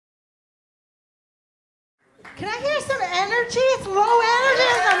Can I hear some energy? It's low energy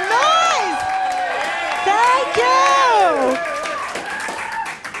and some noise. Thank you.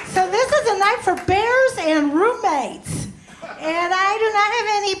 So this is a night for bears and roommates. And I do not have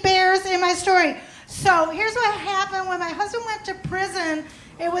any bears in my story. So here's what happened when my husband went to prison.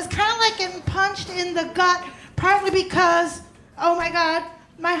 It was kind of like getting punched in the gut, partly because, oh my God,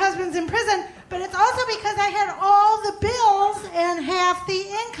 my husband's in prison, but it's also because I had all the bills and half the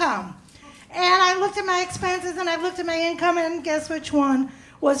income. And I looked at my expenses and I looked at my income, and guess which one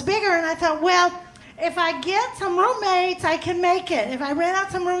was bigger? And I thought, well, if I get some roommates, I can make it. If I rent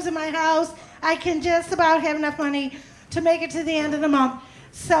out some rooms in my house, I can just about have enough money to make it to the end of the month.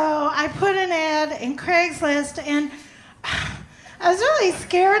 So I put an ad in Craigslist, and I was really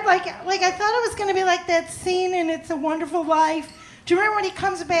scared. Like I thought it was going to be like that scene in It's a Wonderful Life. Do you remember when he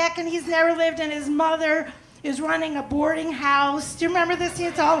comes back and he's never lived and his mother is running a boarding house? Do you remember this scene?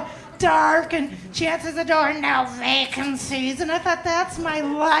 It's all dark, and she answers the door, no vacancies. And I thought, that's my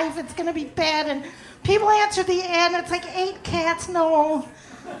life. It's going to be bad. And people answer the ad, and it's like 8 cats, no.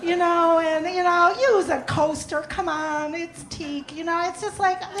 And use a coaster. Come on, it's teak. It's just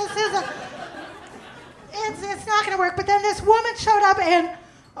like, it's not going to work. But then this woman showed up, and,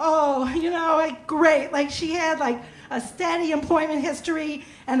 great. Like, she had, a steady employment history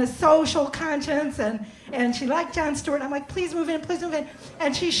and a social conscience, and she liked Jon Stewart. I'm like, please move in, please move in.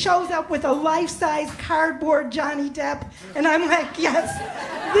 And she shows up with a life-size cardboard Johnny Depp, and I'm like, yes,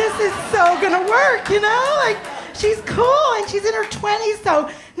 this is so gonna work, she's cool, and she's in her 20s, so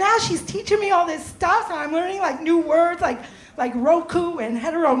now she's teaching me all this stuff, so I'm learning new words like Roku and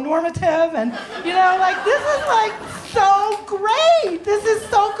heteronormative, and this is so great. This is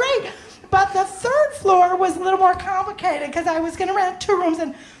so great. But the third floor was a little more complicated because I was going to rent 2 rooms.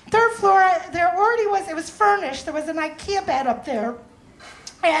 And third floor, it was furnished. There was an IKEA bed up there.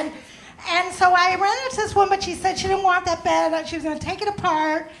 And so I rented to this woman, but she said she didn't want that bed. She was going to take it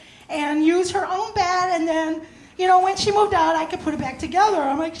apart and use her own bed. And then, when she moved out, I could put it back together.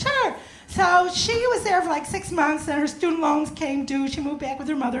 I'm like, sure. So she was there for 6 months, and her student loans came due. She moved back with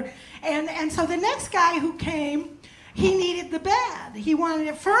her mother. And so the next guy who came, he needed the bed. He wanted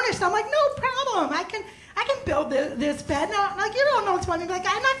it furnished. I'm like, no problem. I can build this bed. Now, you don't know what's funny. I'm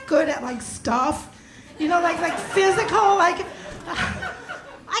not good at stuff, physical. I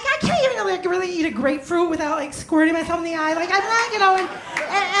can't even really eat a grapefruit without squirting myself in the eye. I'm not,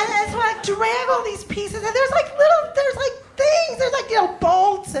 and so I drag all these pieces, and there's things. There's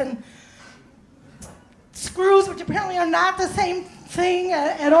bolts and screws, which apparently are not the same thing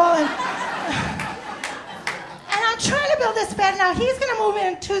at all. And I'm trying to build this bed. Now, he's going to move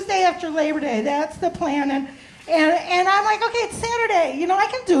in Tuesday after Labor Day. That's the plan. And I'm like, okay, it's Saturday. I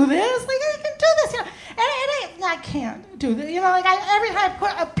can do this. I can do this. And I can't do this. Every time I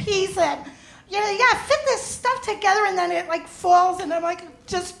put a piece that, you got to fit this stuff together, and then it, falls. And I'm like,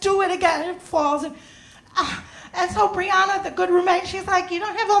 just do it again. It falls. And so Brianna, the good roommate, she's like, you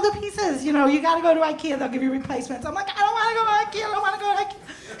don't have all the pieces. You got to go to IKEA. They'll give you replacements. I'm like, I don't want to go to IKEA. I don't want to go to IKEA.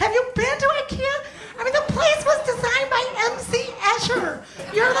 Have you been to IKEA? I mean, the place was designed by M.C. Escher.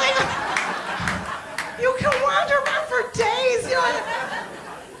 You're you can wander around for days,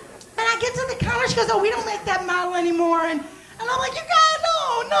 And I get to the counter, she goes, oh, we don't make that model anymore. And I'm like, you got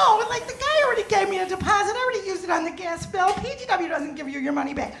no. The guy already gave me a deposit. I already used it on the gas bill. PGW doesn't give you your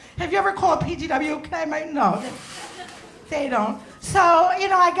money back. Have you ever called PGW? No, they don't. So,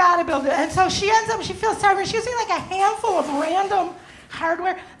 I got to build it. And so she feels sorry. She was using a handful of random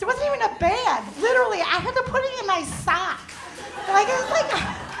hardware. There wasn't even a bag. Literally, I had to put it in my sock. And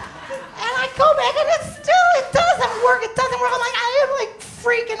I go back, and it doesn't work. It doesn't work. I am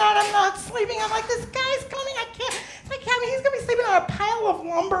freaking out. I'm not sleeping. I'm like, this guy's coming. I can't. He's gonna be sleeping on a pile of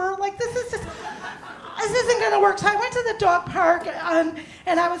lumber. This isn't gonna work. So I went to the dog park,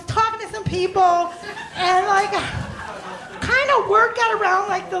 and I was talking to some people, and kind of word got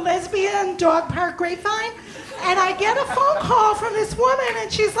around the lesbian dog park grapevine. And I get a phone call from this woman,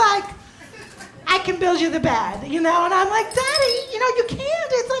 and she's like, I can build you the bed, And I'm like, Daddy, you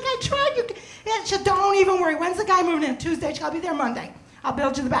can't. It's I tried. And she said, don't even worry. When's the guy moving in? Tuesday. I'll be there Monday. I'll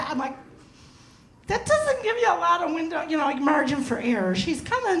build you the bed. I'm like, that doesn't give you a lot of window, margin for error. She's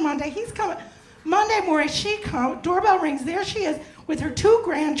coming Monday. He's coming. Monday morning, she comes. Doorbell rings. There she is with her 2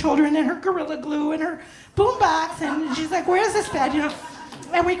 grandchildren and her Gorilla Glue and her boombox. And she's like, where's this bed,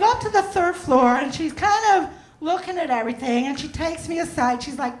 And we go up to the 3rd floor, and she's kind of looking at everything, and she takes me aside.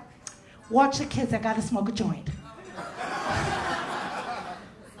 She's like, watch the kids, I gotta smoke a joint.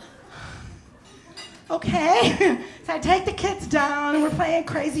 Okay. So I take the kids down, and we're playing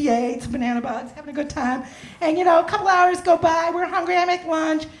Crazy Eights, Banana Bugs, having a good time. And a couple hours go by, we're hungry, I make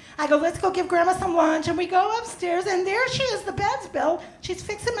lunch. I go, let's go give Grandma some lunch. And we go upstairs, and there she is, the bed's built. She's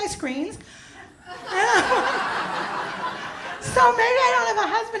fixing my screens. So maybe I don't have a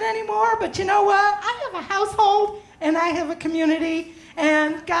husband anymore, but you know what? I have a household, and I have a community,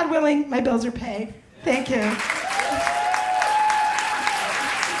 and God willing, my bills are paid. Thank you.